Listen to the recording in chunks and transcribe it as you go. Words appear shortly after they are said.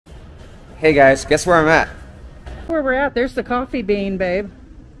Hey guys, guess where I'm at? Where we're at, there's the coffee bean, babe.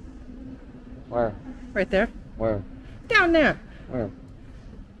 Where? Right there. Where? Down there. Where?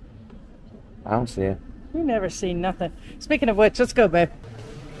 I don't see it. You never see nothing. Speaking of which, let's go, babe.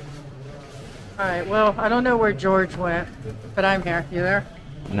 All right, well, I don't know where George went, but I'm here. You there?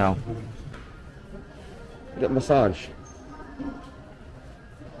 No. Get massage.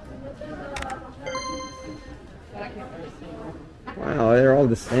 Wow, they're all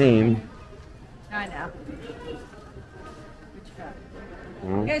the same. I know.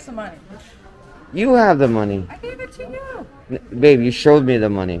 Hmm? Give some money. You have the money. I gave it to you. Babe, you showed me the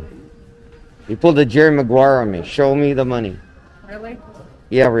money. You pulled a Jerry Maguire on me. Show me the money. Really?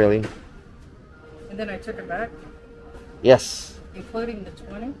 Yeah, really. And then I took it back? Yes. Including the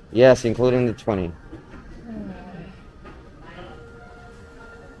 20? Yes, including the 20.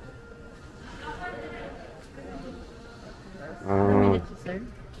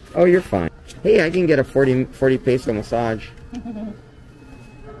 Oh, you're fine. Hey, I can get a 40 peso massage. You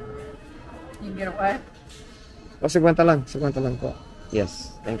can get a what? Oh, 50 lang. 50 lang po.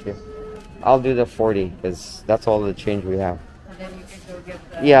 Yes, thank you. I'll do the 40 because that's all the change we have. And then you can go get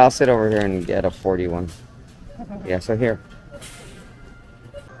the... Yeah, I'll sit over here and get a 41. Yeah, so here.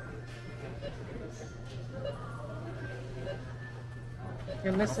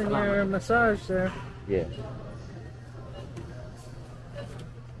 You're missing your massage there. Yeah.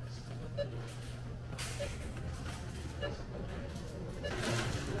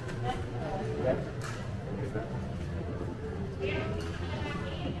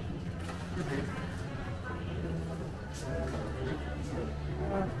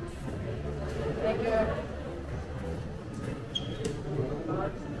 Thank you.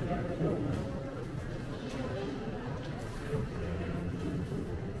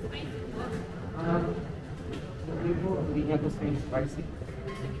 Spicy.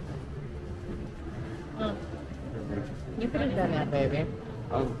 You could have done that, baby.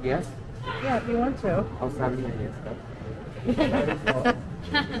 Oh, yes? Yeah, if you want to. Oh, sabi niya yes.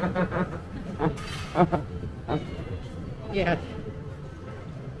 Yeah.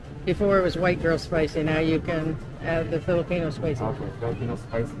 Before it was white girl spicy, now you can add the Filipino spicy. Okay, Filipino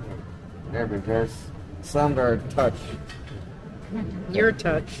spicy. There's some that are touch. Your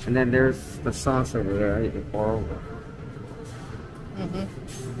touch. And then there's the sauce over there you can pour over.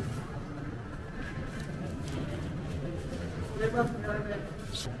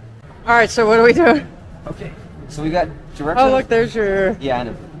 All right, so what are we doing? Okay, so we got directions. Oh, look, there's your... Yeah, I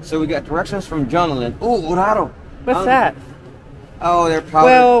know. So we got directions from Jonathan. Ooh, Uraro. What's that? Oh, they're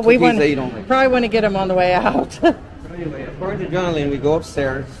probably cookies that you don't like. Probably want to get them on the way out. Anyway, according to Jonathan, we go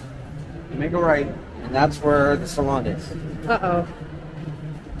upstairs, we make a right, and that's where the salon is. Uh-oh.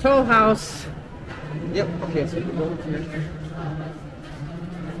 Toll House. Yep, okay, so we can go over here.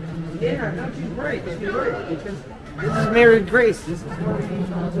 Yeah, no, she's great. She's great. Because this is Mary Grace. This is where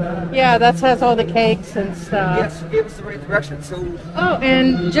we... Yeah, that has all the cakes and stuff. Yes, give us the right direction. So... Oh,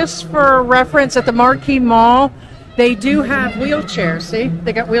 and just for reference, at the Marquee Mall, they do have wheelchairs. See?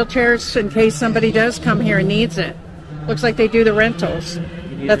 They got wheelchairs in case somebody does come here and needs it. Looks like they do the rentals. You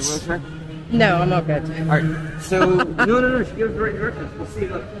need a wheelchair? No, I'm okay. Alright, so... no, she gives the right directions. We'll see,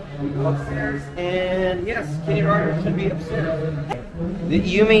 look. We go upstairs, and yes, Kenny Rogers should be upstairs.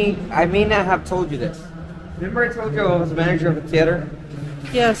 I may not have told you this. Remember I told you I was manager of a theater?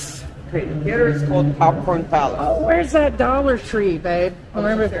 Yes. Okay, the theater is called Popcorn Palace. Oh, where's that Dollar Tree, babe?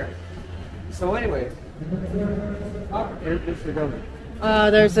 Remember? There. So anyway, there's the donut.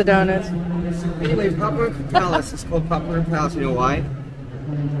 There's the donuts. So anyway, Popcorn Palace is called Popcorn Palace. You know why?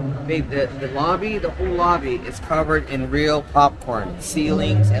 Babe, the lobby, the whole lobby is covered in real popcorn,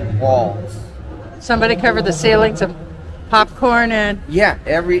 ceilings and walls. Somebody covered the ceilings of popcorn and... Yeah,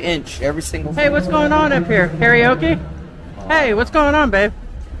 every inch, every single Hey, what's going on up here? Karaoke? Hey, what's going on, babe?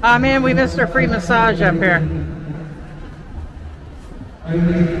 Ah, man, we missed our free massage up here.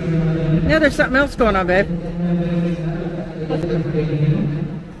 Yeah, there's something else going on, babe.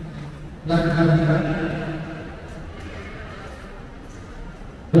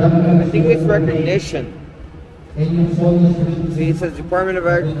 I think it's recognition. See, it says Department of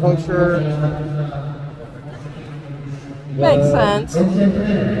Agriculture. Makes sense.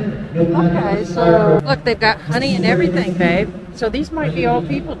 Okay, so look, they've got honey and everything, babe. So these might be all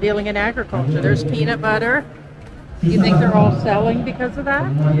people dealing in agriculture. There's peanut butter. You think they're all selling because of that?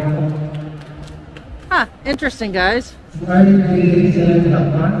 Huh, interesting, guys.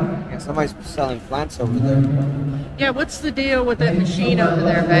 Yeah, somebody's selling plants over there. Yeah, what's the deal with that machine over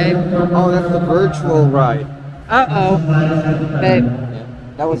there, babe? Oh, that's the virtual ride. Uh-oh. Babe, Yeah,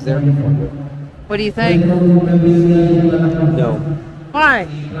 that was there before. what do you think? No. Why?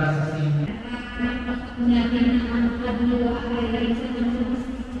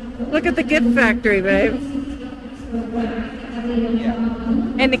 Look at the gift factory, babe.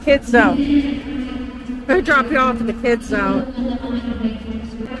 And the kids zone. Who dropped you off at the kids zone?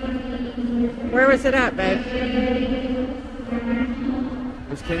 Where was it at, babe?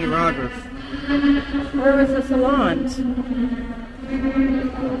 It's Kenny Rogers. Where was the salons?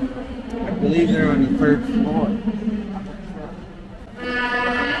 I believe they're on the 3rd floor.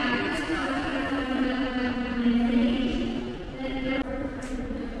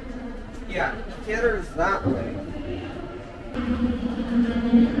 Yeah, Kenner's that way.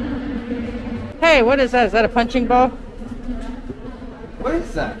 Hey, what is that? Is that a punching ball? What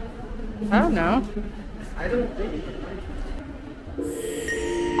is that? I don't know. I don't think.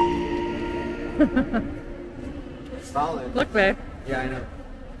 Solid. Look, babe. Yeah, I know.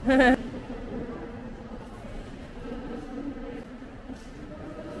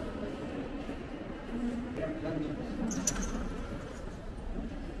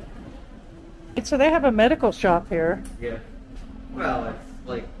 So they have a medical shop here. Yeah. Well, it's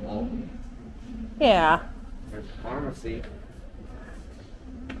like all. Yeah. There's a pharmacy.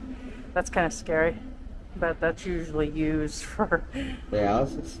 That's kind of scary. But that's usually used for...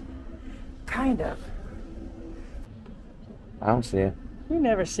 Dialysis? Kind of. I don't see it. You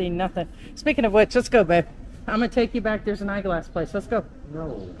never see nothing. Speaking of which, let's go, babe. I'm going to take you back. There's an eyeglass place. Let's go.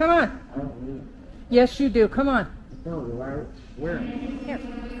 No. Come on. I don't need it. Yes, you do. Come on. No, where? Here.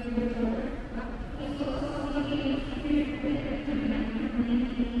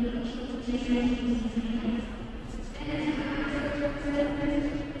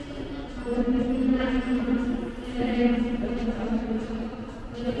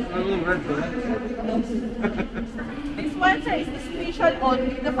 This one, sir, is discretion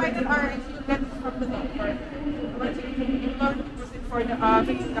only. The final RX you get from the doctor. Once you proceed for the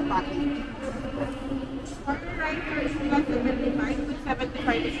fixing the package. For your right here is 75 to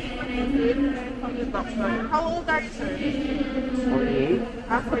 75 is equal to from the doctor. How old are you, sir? 48?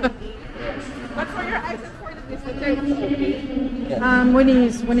 48. But for your eyes and for the distance, it's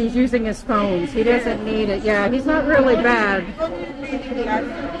okay. When he's using his phones, he doesn't need it. Yeah, he's not really bad.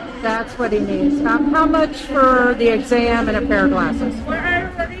 That's what he needs. How much for the exam and a pair of glasses? For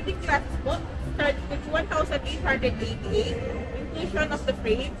our reading glasses book, starts with 1,888, inclusion of the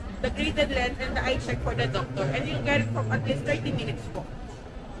frame, the graded lens, and the eye check for the doctor. And you'll get it from at least 30 minutes po.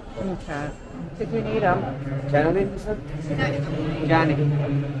 Okay. Did you need them? Janet, you said? Janet.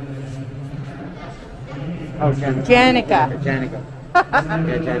 Oh, Janet. Janica. Janica. Yeah,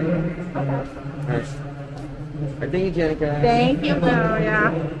 Janica. Nice. I think you, Janica. Thank you, Bill.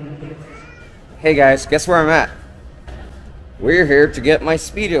 Yeah. Hey guys, guess where I'm at? We're here to get my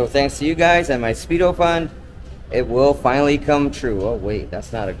Speedo. Thanks to you guys and my Speedo fund, it will finally come true. Oh wait,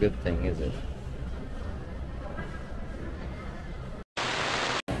 that's not a good thing, is it?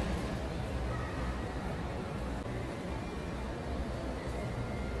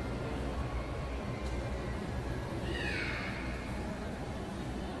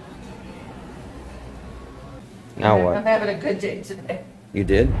 Now I'm what? having a good day today. You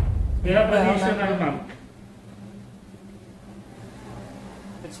did? We have additional, ma'am.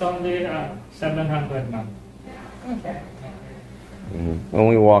 It's only 700, ma'am. Okay. When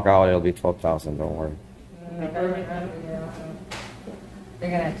we walk out, it'll be 12,000. Don't worry. They're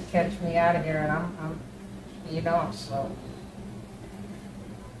gonna have to catch me out of here, and I'm you know, I'm slow.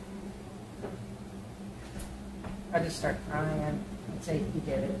 I just start crying and say, "You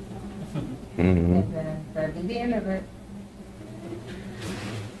did it," and then that'd be the end of it.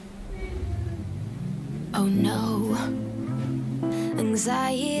 Oh no,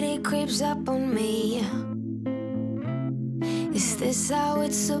 anxiety creeps up on me. Is this how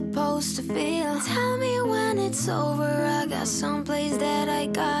it's supposed to feel? Tell me when it's over, I got someplace that I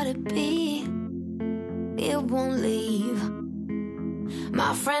gotta be. It won't leave.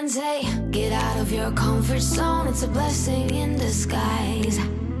 My friends say, get out of your comfort zone. It's a blessing in disguise.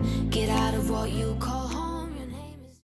 Get out of what you call